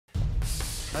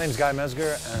My name's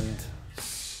Mezger, and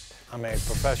I'm a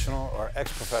professional or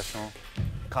ex-professional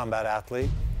combat athlete.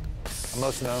 I'm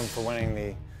most known for winning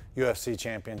the UFC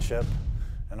championship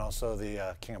and also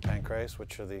the King of Pancrase,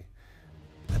 which are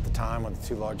at the time, one of the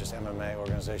two largest MMA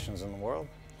organizations in the world.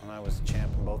 And I was the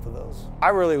champ in both of those. I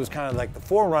really was kind of like the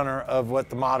forerunner of what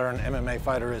the modern MMA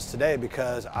fighter is today,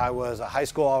 because I was a high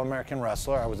school All-American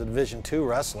wrestler. I was a Division II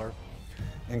wrestler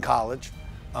in college.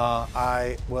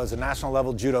 I was a national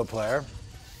level judo player,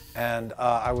 and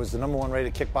I was the #1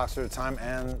 rated kickboxer at the time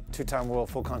and two-time world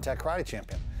full contact karate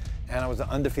champion. And I was an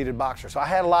undefeated boxer. So I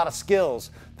had a lot of skills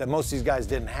that most of these guys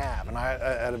didn't have, and I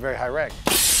had a very high rank.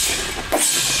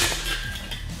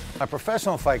 My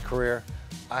professional fight career,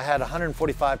 I had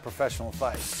 145 professional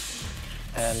fights.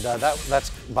 And that's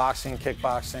boxing,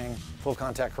 kickboxing, full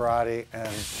contact karate,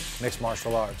 and mixed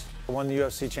martial arts. I won the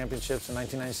UFC championships in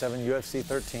 1997, UFC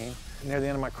 13. Near the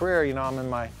end of my career, you know, I'm in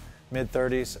my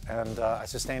mid-30s, and I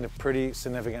sustained a pretty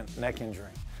significant neck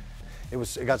injury.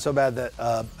 It got so bad that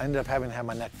I ended up having to have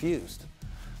my neck fused.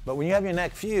 But when you have your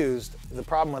neck fused, the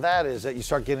problem with that is that you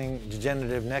start getting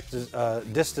degenerative neck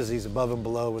disc disease above and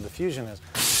below where the fusion is.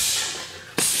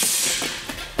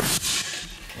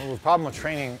 Well, the problem with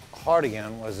training hard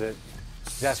again was it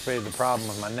exacerbated the problem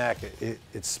with my neck.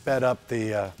 It sped up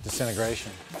the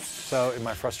disintegration. So in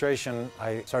my frustration,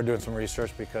 I started doing some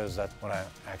research, because that's what I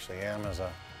actually am as a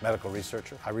medical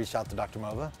researcher. I reached out to Dr.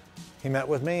 Mova. He met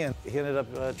with me, and he ended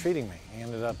up treating me. He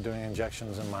ended up doing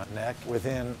injections in my neck.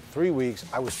 Within 3 weeks,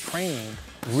 I was training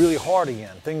really hard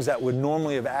again. Things that would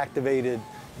normally have activated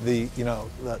the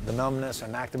numbness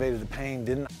and activated the pain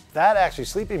didn't. That actually,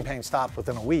 sleeping pain stopped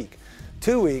within a week.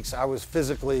 2 weeks, I was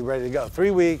physically ready to go. 3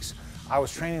 weeks, I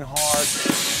was training hard.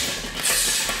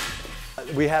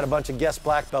 We had a bunch of guest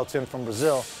black belts in from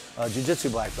Brazil,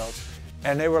 jiu-jitsu black belts.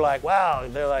 And they were like, wow,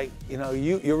 they're like, you know,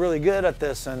 you're really good at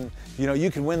this, and you know, you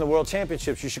can win the world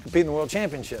championships, you should compete in the world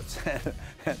championships.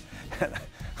 and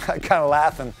I kind of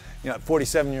laugh, and you know, at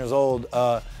 47 years old,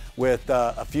 with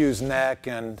a fused neck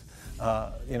and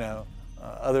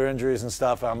other injuries and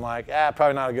stuff, I'm like,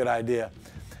 probably not a good idea.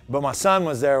 But my son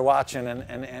was there watching,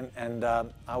 and I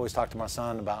always talk to my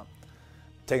son about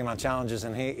taking on challenges,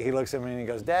 and he looks at me and he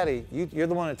goes, Daddy, you're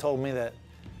the one that told me that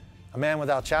a man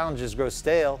without challenges grows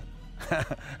stale.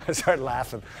 I started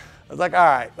laughing. I was like, all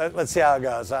right, let's see how it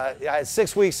goes. I had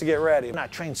 6 weeks to get ready. And I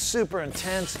trained super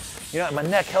intense. You know, my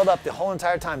neck held up the whole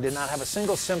entire time. Did not have a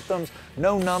single symptoms,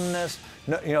 no numbness,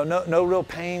 no real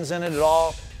pains in it at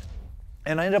all.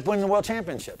 And I ended up winning the world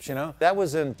championships, you know. That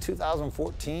was in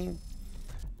 2014.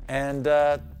 And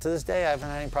to this day, I haven't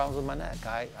had any problems with my neck.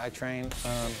 I train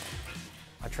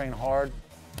hard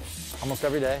almost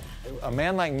every day. A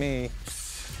man like me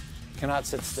cannot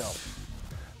sit still.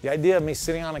 The idea of me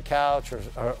sitting on a couch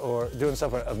or doing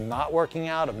stuff, of not working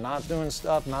out, of not doing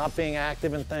stuff, not being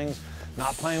active in things,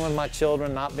 not playing with my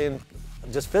children, not being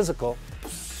just physical,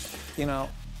 you know,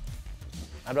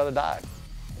 I'd rather die,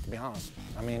 to be honest.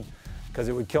 I mean, because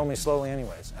it would kill me slowly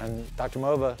anyways. And Dr.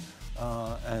 Mova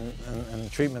and the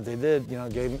treatment they did, you know,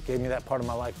 gave me that part of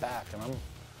my life back, and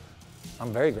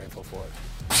I'm very grateful for it.